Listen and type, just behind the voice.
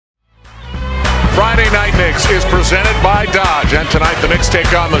Friday Night Knicks is presented by Dodge, and tonight the Knicks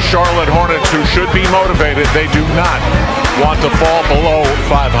take on the Charlotte Hornets, who should be motivated. They do not want to fall below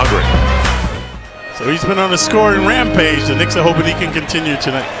 500. So he's been on a scoring rampage. The Knicks are hoping he can continue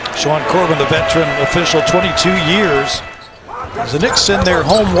tonight. Sean Corbin, the veteran official, 22 years. As the Knicks in their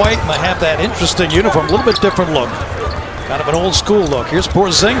home white, and they have that interesting uniform, a little bit different look. Kind of an old school look. Here's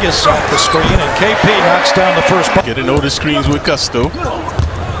Porzingis off the screen, and KP knocks down the first ball. Getting over the screens with gusto.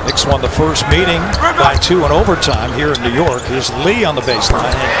 Knicks won the first meeting by 2 in overtime here in New York. Here's Lee on the baseline,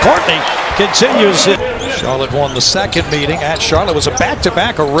 and Courtney continues it. Charlotte won the second meeting at Charlotte. It was a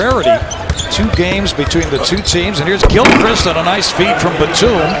back-to-back, a rarity. 2 games between the two teams, and here's Gilchrist on a nice feed from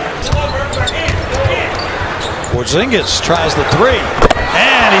Batum. Porzingis tries the 3,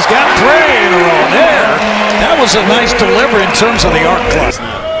 and he's got 3 in a row there. That was a nice delivery in terms of the arc plus.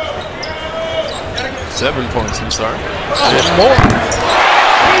 7 points, I'm sorry. And more.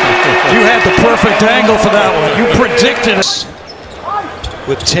 You had the perfect angle for that one. You predicted it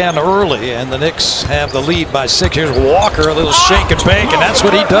with 10 early, and the Knicks have the lead by 6. Here's Walker, a little shake and bake, and that's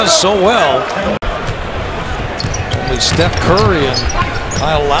what he does so well. Only Steph Curry and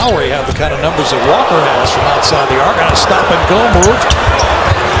Kyle Lowry have the kind of numbers that Walker has from outside the arc. On a stop and go move.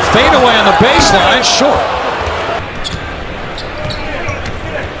 Fade away on the baseline, short.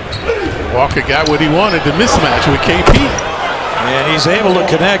 Walker got what he wanted, the mismatch with KP. And he's able to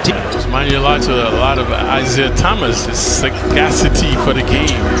connect. Just mind you a lot of Isaiah Thomas, his sagacity for the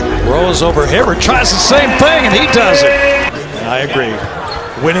game. Rose over Hibbert tries the same thing, and he does it. And I agree.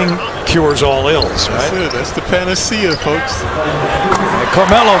 Winning cures all ills, right? That's it. That's the panacea, folks. And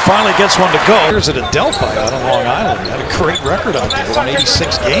Carmelo finally gets one to go. Here's at Adelphi out on Long Island. Had a great record out there, won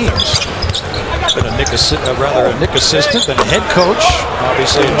 86 games. Been a Knick assistant, then a head coach,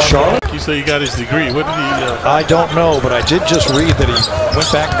 obviously in Charlotte. You say he got his degree. What did he? I don't know, but I did just read that he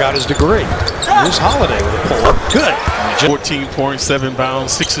went back and got his degree. Here's Holiday with a pull-up. Good. 14 points, 7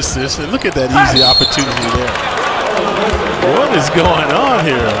 bounds, 6 assists, and look at that easy opportunity there. What is going on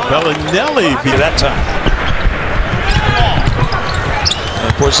here? Bellinelli beat that time.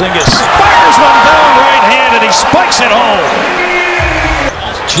 And Porzingis fires one down right hand, and he spikes it home.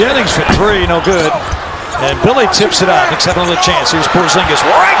 Jennings for 3, no good. And Billy tips it out. Knicks have another chance. Here's Porzingis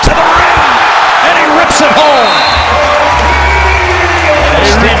right to the rim, and he rips it home.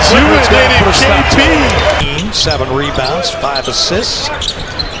 Rejuvenated KP. 7 rebounds, 5 assists.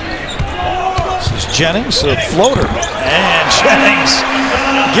 This is Jennings, a floater, and Jennings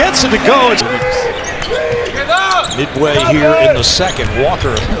gets it to go. It's midway here in the second.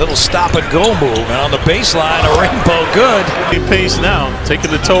 Walker, a little stop and go move, and on the baseline, a rainbow good. Pace now, taking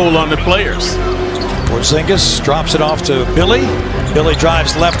the toll on the players. Porzingis drops it off to Billy. Billy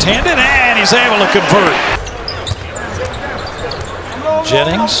drives left-handed, and he's able to convert.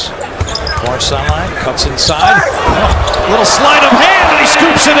 Jennings, far sideline, cuts inside. Little sleight of hand, and he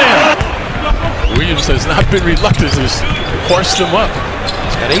scoops it in. Williams has not been reluctant to force them up.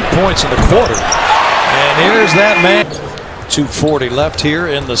 He's got 8 points in the quarter. And here's that man. 2:40 left here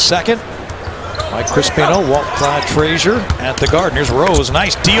in the second. Mike Crispino, Walt Clyde Frazier at the Garden. Here's Rose,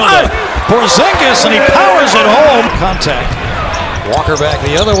 nice deal to Porzingis, and he powers it home. Contact. Walker back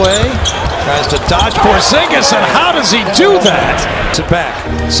the other way. Tries to dodge Porzingis, and how does he do that? It back,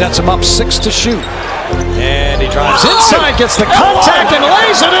 sets him up 6 to shoot. And he drives inside, gets the contact, and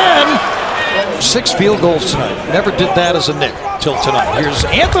lays it in. 6 field goals tonight. Never did that as a Knick till tonight. Here's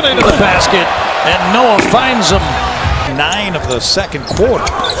Anthony to the basket, and Noah finds him. 9 of the second quarter.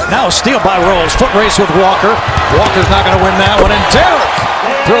 Now a steal by Rose. Foot race with Walker. Walker's not going to win that one, and Derek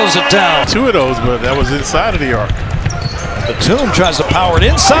throws it down. 2 of those, but that was inside of the arc. Batum tries to power it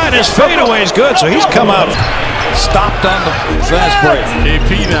inside. His fadeaway is good, so he's come out stopped on the fast break.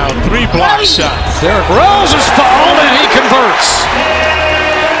 KP now 3 block shots. Derek Rose is fouled, and he converts.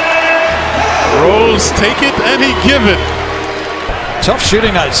 Rose take it, and he give it. Tough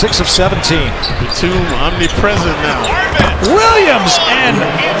shooting night, 6 of 17. Batum omnipresent now. Williams and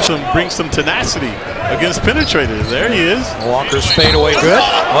brings some tenacity against penetrators. There he is. Walker's fadeaway good.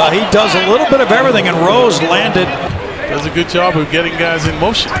 Well, he does a little bit of everything, and Rose landed. Does a good job of getting guys in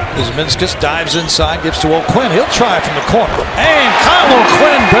motion. Kuzminskas dives inside, gives to O'Quinn. He'll try from the corner. And Kyle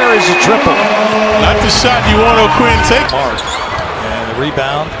O'Quinn buries a triple. Not the shot you want O'Quinn take. Mark. And the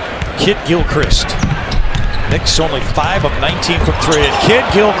rebound, Kid Gilchrist. Knicks only 5 of 19 from 3. And Kid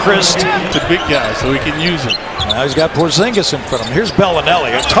Gilchrist, the big guy, so he can use him. Now he's got Porzingis in front of him. Here's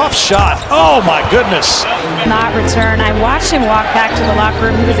Bellinelli, a tough shot. Oh my goodness. Not return. I watched him walk back to the locker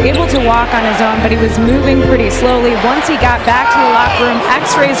room. He was able to walk on his own, but he was moving pretty slowly. Once he got back to the locker room,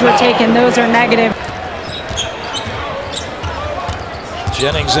 x-rays were taken. Those are negative.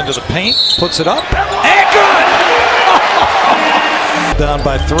 Jennings into the paint, puts it up, and good! Down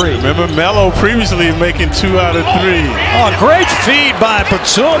by 3. Remember Melo previously making 2 out of 3. Oh, great feed by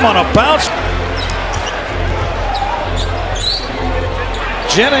Batum on a bounce.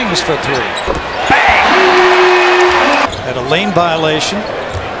 Jennings for 3. Bang! Had a lane violation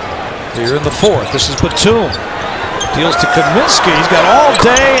here in the 4th. This is Batum. Deals to Kaminsky. He's got all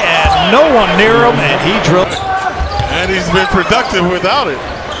day and no one near him, and he drilled. And he's been productive without it.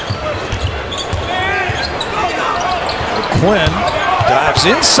 Quinn dives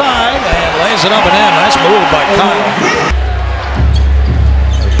inside and lays it up and in. Nice move by Kyle.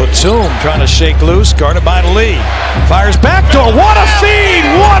 Batum trying to shake loose, guarded by Lee. Fires backdoor. What a feed!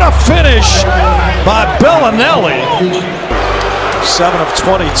 What a finish by Bellinelli. 7 of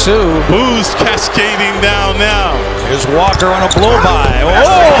 22. Booze cascading down now. Here's Walker on a blow-by.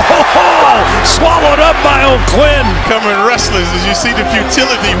 Oh! Swallowed up by O'Quinn. Coming restless as you see the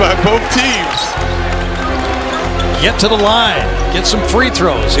futility by both teams. Get to the line. Get some free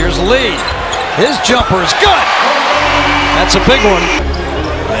throws. Here's Lee. His jumper is good. That's a big one.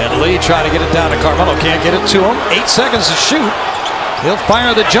 And Lee trying to get it down to Carmelo. Can't get it to him. 8 seconds to shoot. He'll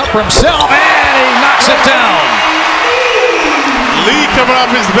fire the jumper himself. And he knocks it down. Lee coming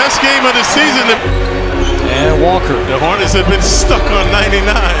off his best game of the season. And Walker. The Hornets have been stuck on 99.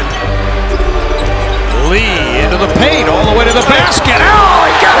 Lee into the paint, all the way to the basket. Oh,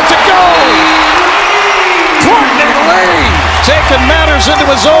 he got it to go! Courtney Lee taking matters into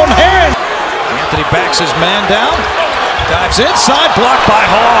his own hand. Anthony backs his man down. Dives inside, blocked by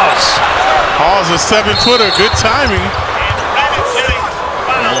Hawes. Hawes a 7-footer, good timing.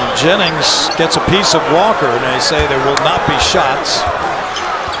 And Jennings gets a piece of Walker, and they say there will not be shots.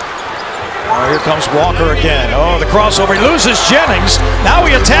 Oh, here comes Walker again. Oh, the crossover. He loses Jennings. Now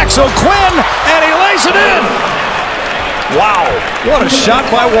he attacks O'Quinn, and he lays it in. Wow, what a shot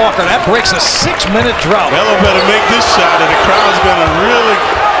by Walker. That breaks a 6-minute drought. Melo better make this shot, and the crowd's going to really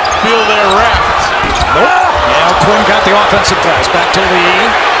feel their wrath. Nope. Now Quinn got the offensive pass. Back to Lee.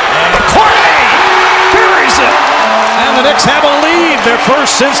 And Courtney buries it. And the Knicks have a lead. Their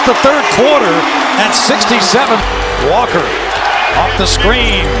first since the 3rd quarter at 67. Walker off the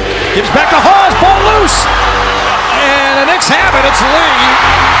screen. Gives back to Hawes. Ball loose. And the Knicks have it. It's Lee.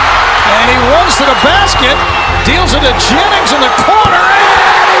 And he runs to the basket. Deals it to Jennings in the corner.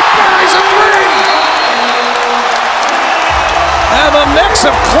 And he buries a 3. And the Knicks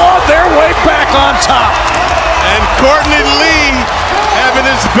have clawed their way back on top. And Courtney Lee having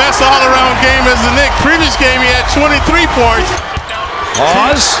his best all-around game as the Knicks. Previous game he had 23 points.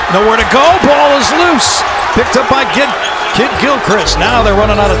 Hawes, nowhere to go. Ball is loose. Picked up by Kid Gilchrist. Now they're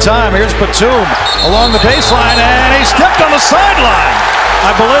running out of time. Here's Batum along the baseline, and he stepped on the sideline,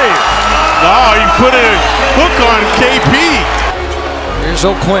 I believe. No, he put a hook on KP. Here's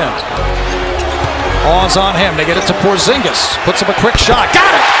O'Quinn. Hawes on him. They get it to Porzingis. Puts up a quick shot.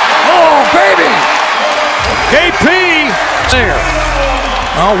 Got it! Oh, baby! KP there.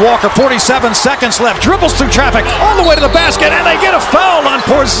 Oh, Walker, 47 seconds left. Dribbles through traffic all the way to the basket, and they get a foul on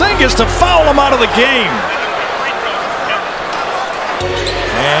Porzingis to foul him out of the game.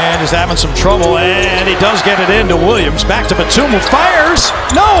 And he's having some trouble, and he does get it into Williams. Back to Batum, who fires.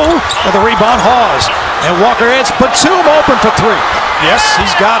 No! With a rebound, Hawes. And Walker hits Batum open for 3. Yes,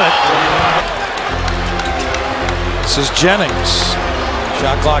 he's got it. This is Jennings.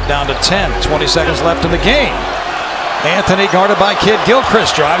 Shot clock down to 10. 20 seconds left in the game. Anthony guarded by Kid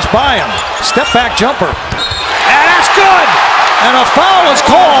Gilchrist. Drives by him. Step back jumper. And that's good! And a foul is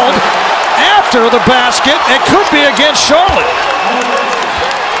called after the basket. It could be against Charlotte.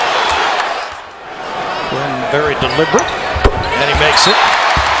 Quinn very deliberate. And he makes it.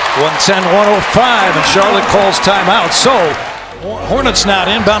 110-105. And Charlotte calls timeout. So Hornets now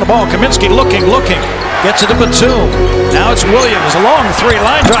to inbound the ball. Kaminsky looking. Gets it to Batum. Now it's Williams. A long 3.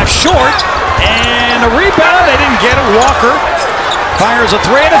 Line drive short. And a rebound. They didn't get it. Walker fires a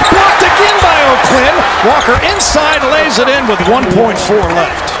 3. And it's blocked again by O'Quinn. Walker inside lays it in with 1.4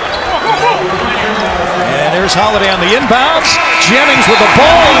 left. And there's Holiday on the inbounds. Jennings with the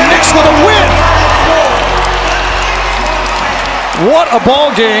ball. And Knicks with a win. What a ball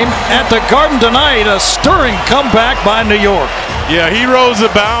game at the Garden tonight. A stirring comeback by New York. Yeah, he rose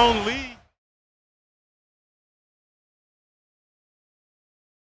abound.